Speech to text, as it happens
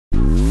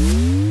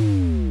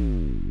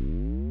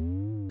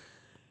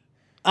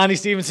Andy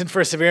Stevenson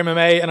for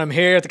SevereMMA, and I'm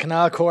here at the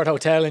Canal Court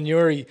Hotel in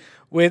Newry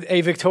with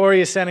a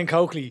victorious Senan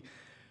Coakley.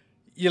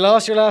 You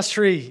lost your last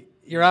three.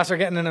 You're after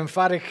getting an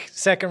emphatic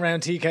second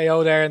round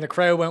TKO there, and the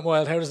crowd went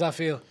wild. How does that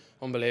feel?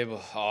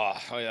 Unbelievable.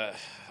 I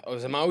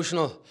was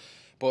emotional,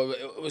 but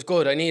it was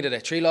good. I needed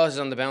it. 3 losses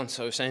on the bounce.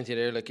 I was saying to you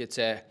there, like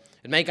it'd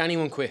make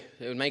anyone quit.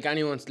 It would make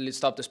anyone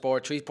stop the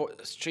sport. Three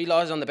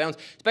losses on the bounce,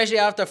 especially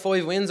after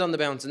 5 wins on the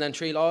bounce and then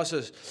 3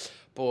 losses.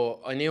 But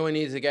I knew I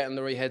needed to get in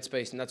the right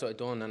headspace, and that's what I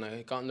done. And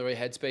I got in the right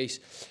headspace,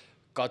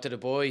 got to the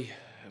boy,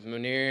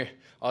 Munir,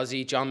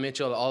 Ozzy, John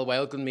Mitchell, all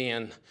welcomed me,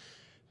 and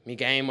my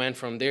game went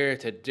from there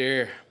to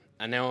there.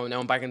 And now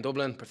I'm back in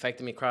Dublin,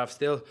 perfecting my craft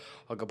still.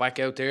 I'll go back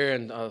out there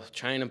and I'll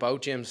train in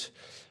both gyms,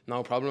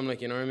 no problem, like,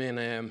 you know what I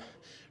mean.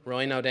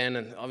 Ryano then,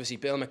 and obviously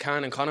Bill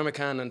McCann and Conor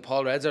McCann and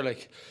Paul Reds are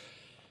like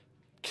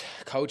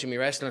coaching me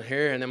wrestling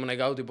here. And then when I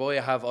go to Dubai,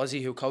 I have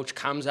Ozzy, who coached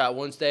Kamza at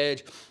one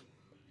stage,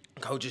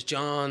 coaches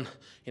John.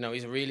 You know,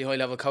 he's a really high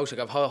level coach. Like,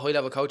 I've high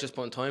level coaches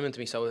putting time into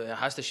me, so it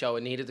has to show.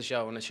 It needed to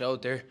show, and it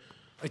showed there.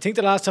 I think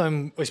the last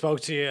time I spoke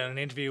to you in an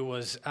interview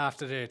was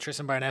after the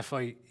Tristan Barnett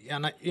fight,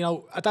 and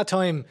at that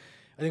time,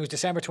 I think it was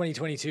December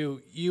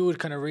 2022, you had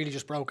kind of really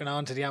just broken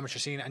onto the amateur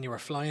scene and you were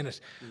flying it.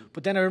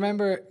 But then I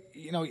remember,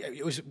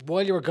 it was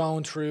while you were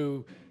going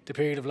through the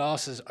period of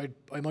losses,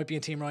 I might be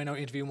in Team Ryano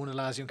interviewing one of the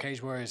lads in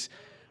Cage Warriors,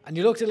 and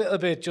you looked a little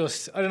bit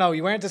just, I don't know,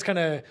 you weren't as kind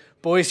of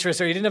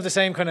boisterous, or you didn't have the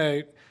same kind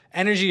of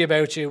energy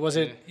about you. Was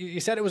it, you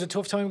said it was a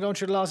tough time going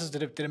through the losses,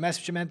 did it mess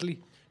with you mentally?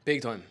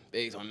 Big time,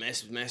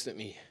 Messed with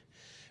me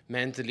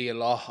mentally a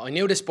lot. I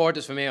knew the sport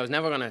is for me, I was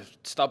never going to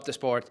stop the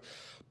sport,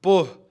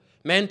 but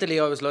mentally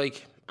I was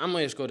like, am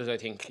I as good as I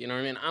think? You know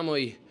what I mean? Am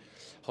I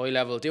high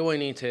level? Do I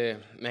need to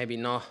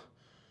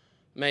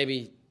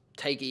maybe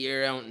take a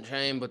year out and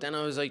train? But then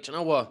I was like, you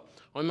know what?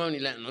 I'm only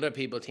letting other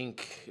people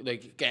think,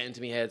 like, get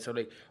into my head. So,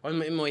 like, I'm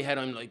in my head,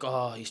 I'm like,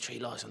 oh, he's 3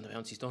 losses on the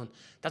bounce, he's done.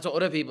 That's what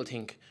other people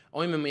think.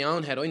 I'm in my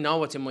own head. I know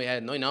what's in my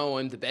head, and I know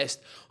I'm the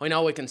best. I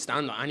know I can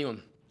stand with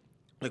anyone.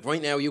 Like,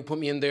 right now, you put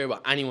me in there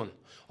with anyone,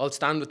 I'll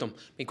stand with them.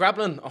 Me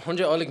grappling,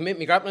 I'll admit,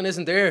 me grappling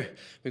isn't there.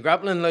 Me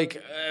grappling,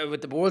 like,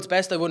 with the world's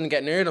best, I wouldn't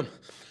get near them.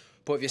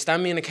 But if you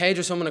stand me in a cage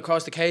with someone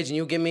across the cage and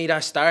you give me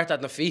that start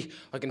at the feet,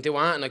 I can do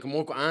anything. I can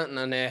work with anything.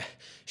 And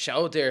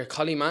shout there,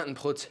 Collie Matton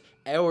puts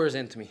hours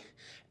into me.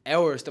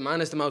 Hours. The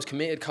man is the most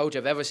committed coach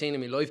I've ever seen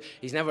in my life.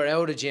 He's never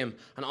out of the gym,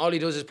 and all he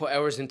does is put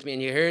hours into me.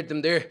 And you heard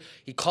them there.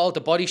 He called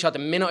the body shot. The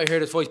minute I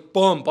heard his voice,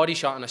 boom, body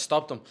shot, and I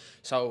stopped him.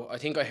 So I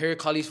think I heard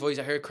Collie's voice,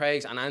 I heard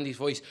Craig's and Andy's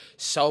voice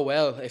so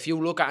well. If you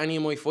look at any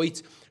of my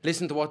fights,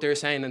 listen to what they're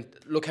saying, and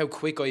look how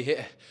quick I hit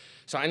it.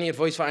 So any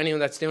advice for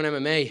anyone that's doing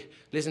MMA,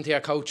 listen to your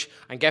coach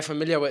and get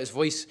familiar with his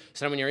voice,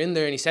 so that when you're in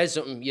there and he says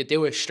something, you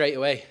do it straight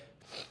away.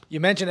 You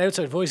mentioned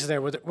outside voices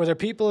there. Were there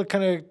people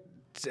kind of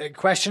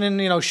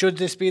questioning, should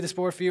this be the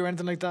sport for you or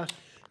anything like that?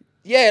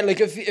 Yeah,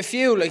 like a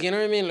few, like, you know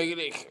what I mean?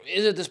 Like,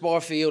 is it the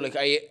sport for you?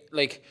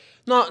 Like,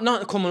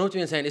 not coming up to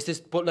me and saying, is this,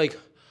 but like,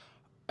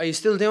 are you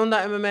still doing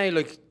that MMA?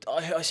 Like,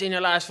 I seen your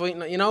last fight,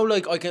 like,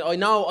 I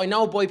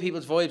know by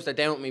people's vibes that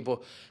doubt me,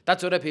 but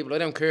that's other people. I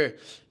don't care.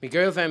 My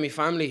girlfriend, my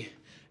family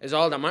is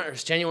all that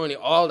matters, genuinely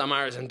all that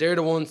matters, and they're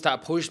the ones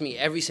that pushed me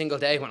every single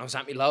day when I was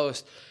at my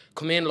lowest.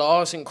 Come in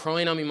lost and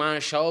crying on my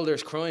man's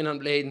shoulders, crying on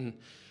bleeding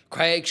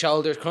Craig's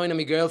shoulders, crying on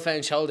my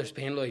girlfriend's shoulders,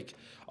 being like,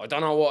 I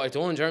don't know what I've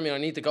done, Jeremy, I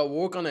need to go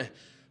work on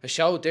a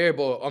shout there,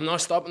 but I'm not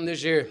stopping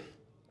this year.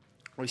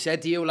 I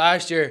said to you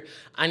last year,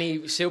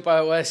 any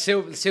super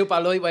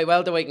lightweight,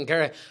 welterweight can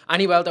carry it,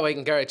 any welterweight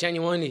can carry it,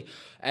 genuinely.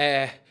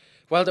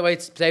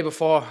 Welterweights the day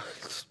before,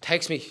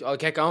 text me, I'll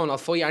get going, I'll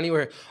fight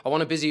anywhere. I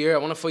want a busy year, I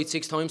want to fight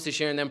 6 times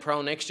this year and then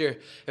pro next year,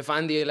 if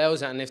Andy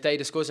allows it and if they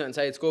discuss it and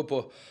say it's good,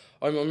 but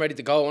I'm ready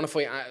to go, I want to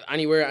fight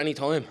anywhere,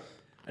 anytime.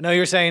 I know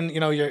you're saying,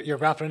 your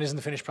grappling isn't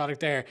the finished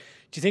product there.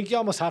 Do you think you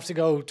almost have to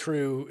go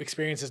through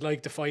experiences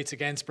like the fights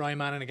against Brian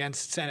Mann and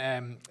against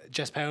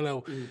Jess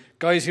Paolo,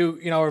 guys who,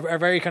 are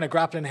very kind of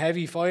grappling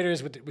heavy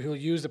fighters who'll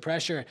use the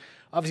pressure?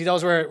 Obviously,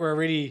 those were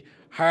really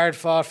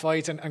hard-fought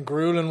fights and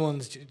grueling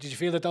ones. Did you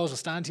feel that those will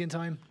stand to you in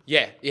time?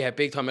 Yeah,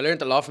 big time. I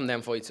learned a lot from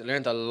them fights. I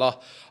learned a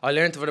lot. I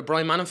learned for the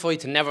Brian Mann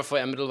fight to never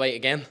fight a middleweight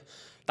again.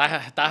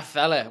 That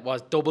fella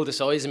was double the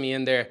size of me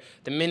in there.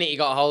 The minute he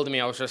got a hold of me,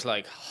 I was just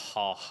like,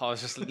 I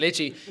was just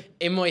literally,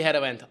 in my head I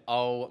went,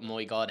 oh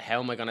my God, how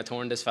am I going to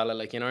turn this fella?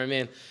 Like, you know what I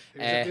mean?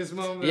 This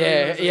moment,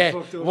 yeah.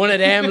 One of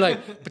them,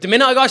 like, but the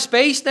minute I got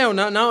space now,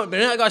 the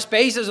minute I got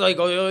space, I was like,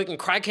 oh, I can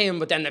crack him.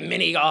 But then the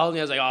minute he got a hold of me,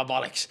 I was like, oh,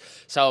 bollocks.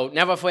 So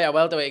never fight at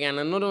welterweight again.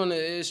 Another one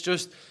is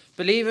just,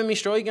 believe in me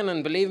striking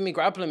and believe in me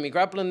grappling. Me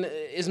grappling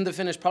isn't the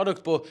finished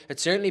product, but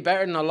it's certainly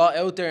better than a lot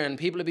out there, and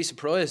people would be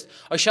surprised.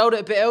 I showed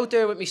it a bit out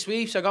there with me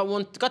sweeps. I got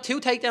 2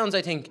 takedowns,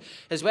 I think,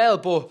 as well.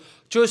 But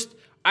just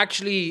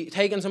actually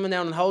taking someone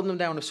down and holding them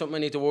down is something I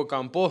need to work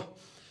on. But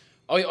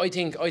I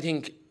think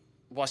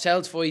what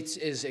sells fights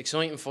is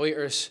exciting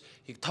fighters.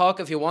 You can talk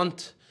if you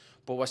want,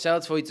 but what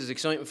sells fights is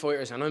exciting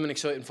fighters, and I'm an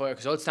exciting fighter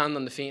because I'll stand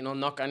on the feet and I'll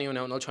knock anyone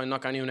out and I'll try and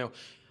knock anyone out.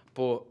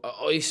 But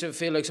I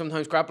feel like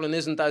sometimes grappling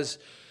isn't as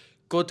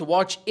good to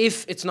watch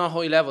if it's not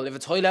high level. If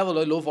it's high level,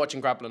 I love watching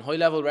grappling. High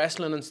level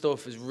wrestling and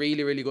stuff is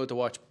really, really good to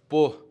watch.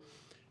 But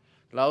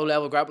low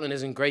level grappling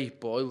isn't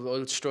great, but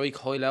I'll strike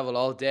high level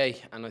all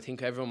day, and I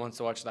think everyone wants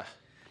to watch that.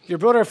 Your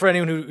brother, for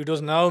anyone who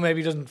doesn't know,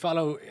 maybe doesn't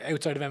follow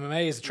outside of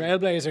MMA, is a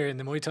trailblazer in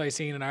the Muay Thai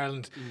scene in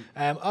Ireland.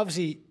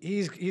 Obviously,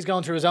 he's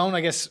gone through his own,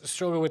 I guess,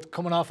 struggle with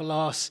coming off a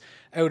loss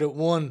out at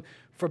one.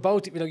 For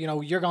both, you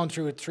know, you're going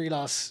through a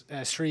 3-loss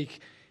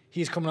streak.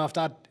 He's coming off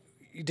that.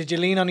 Did you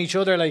lean on each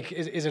other? Like,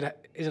 is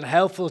it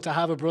helpful to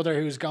have a brother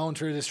who's going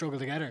through the struggle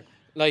together?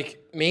 Like,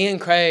 me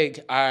and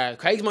Craig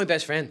Craig's my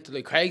best friend.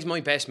 Like, Craig's my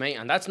best mate,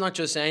 and that's not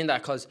just saying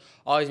that because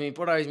he's my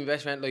brother, he's my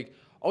best friend. Like,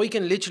 I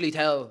can literally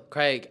tell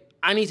Craig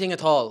anything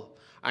at all,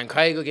 and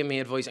Craig will give me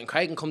advice, and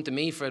Craig can come to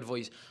me for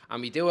advice,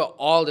 and we do it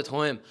all the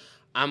time.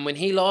 And when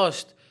he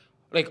lost,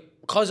 like,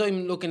 because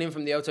I'm looking in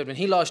from the outside, when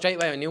he lost straight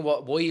away, I knew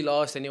why he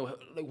lost, I knew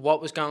like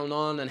what was going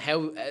on and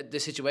how the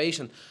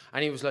situation,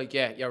 and he was like,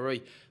 yeah, you're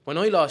right. When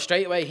I lost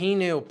straight away, he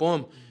knew,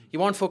 boom,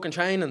 you weren't fucking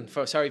training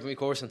for, sorry for me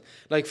cursing,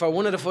 like for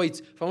one of the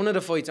fights, I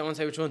won't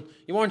say which one,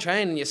 you weren't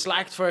training, you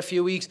slacked for a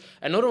few weeks.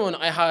 Another one,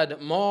 I had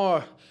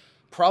more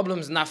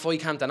problems in that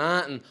fight camp than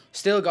that, and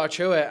still got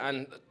through it,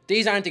 and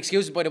these aren't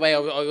excuses, by the way. I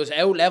was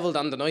out-leveled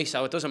on the night,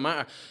 so it doesn't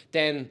matter.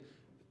 Then,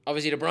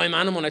 obviously, the Brian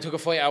Manning one, I took a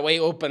fight way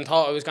up and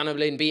thought I was going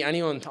to beat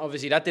anyone.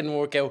 Obviously, that didn't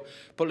work out.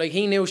 But, like,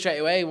 he knew straight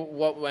away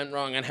what went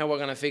wrong and how we're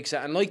going to fix it.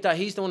 And like that,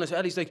 he's the one as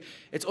well. He's like,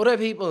 it's other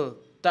people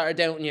that are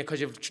doubting you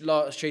because you've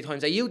lost 3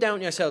 times. Are you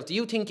doubting yourself? Do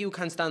you think you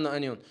can stand at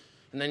anyone?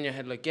 And then your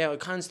head like, yeah, I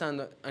can't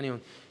stand at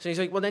anyone. So he's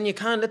like, well, then you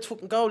can. Let's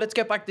fucking go. Let's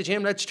get back to the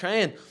gym. Let's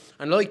train.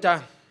 And like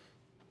that,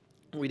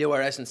 we do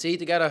our S&C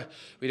together.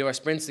 We do our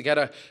sprints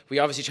together. We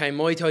obviously train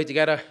Muay Thai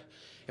together.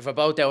 If we're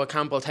both out at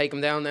camp, I'll take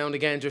him down now and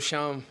again, just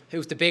show him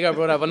who's the bigger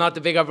brother, but not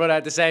the bigger brother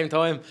at the same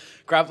time.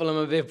 Grapple him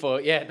a bit,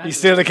 but yeah. He's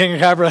still the king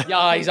of Cabra.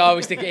 Yeah, he's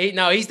always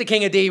he's the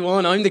king of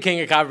D1. I'm the king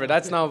of Cabra.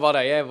 That's no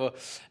bother, yeah. But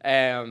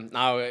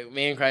no,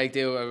 me and Craig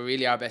are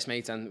really our best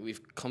mates, and we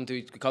come to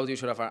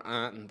each other for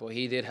anything. But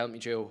he did help me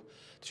through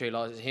the 3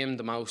 losses. Him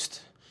the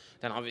most.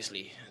 Then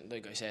obviously,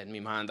 like I said, me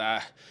man,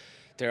 dad,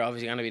 they're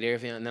obviously gonna be there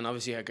for you, and then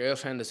obviously her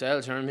girlfriend as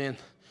well. Do you know what I mean?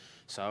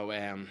 So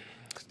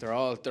they're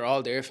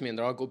all there for me, and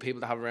they're all good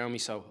people to have around me.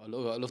 So I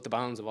love the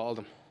balance of all of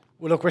them.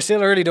 Well, look, we're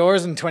still early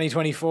doors in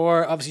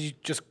 2024. Obviously,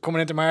 just coming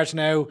into March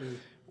now.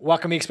 What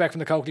can we expect from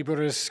the Coakley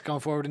brothers going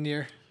forward in the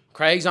year?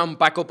 Craig's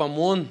back up on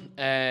 1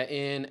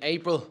 in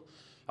April.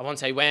 I won't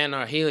say when,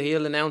 or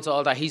he'll announce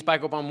all that. He's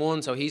back up on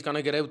 1, so he's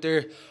gonna get out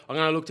there. I'm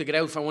gonna look to get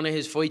out for one of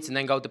his fights and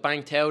then go to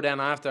Bank Tao then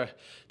after,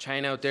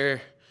 train out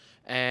there.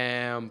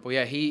 But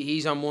yeah,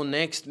 he's on 1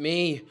 next.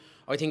 Me,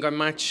 I think I'm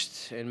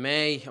matched in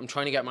May. I'm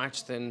trying to get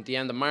matched in the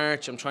end of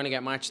March. I'm trying to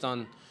get matched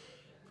on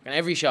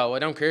every show. I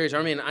don't care.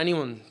 I mean,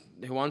 anyone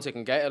who wants it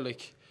can get it.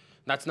 Like,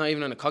 that's not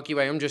even in a cocky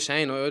way. I'm just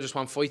saying, I just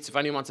want fights. If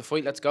anyone wants a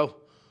fight, let's go.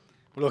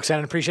 Well, look,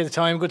 Senan, appreciate the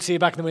time. Good to see you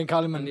back in the wing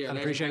column, and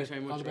appreciate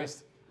it. All the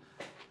best.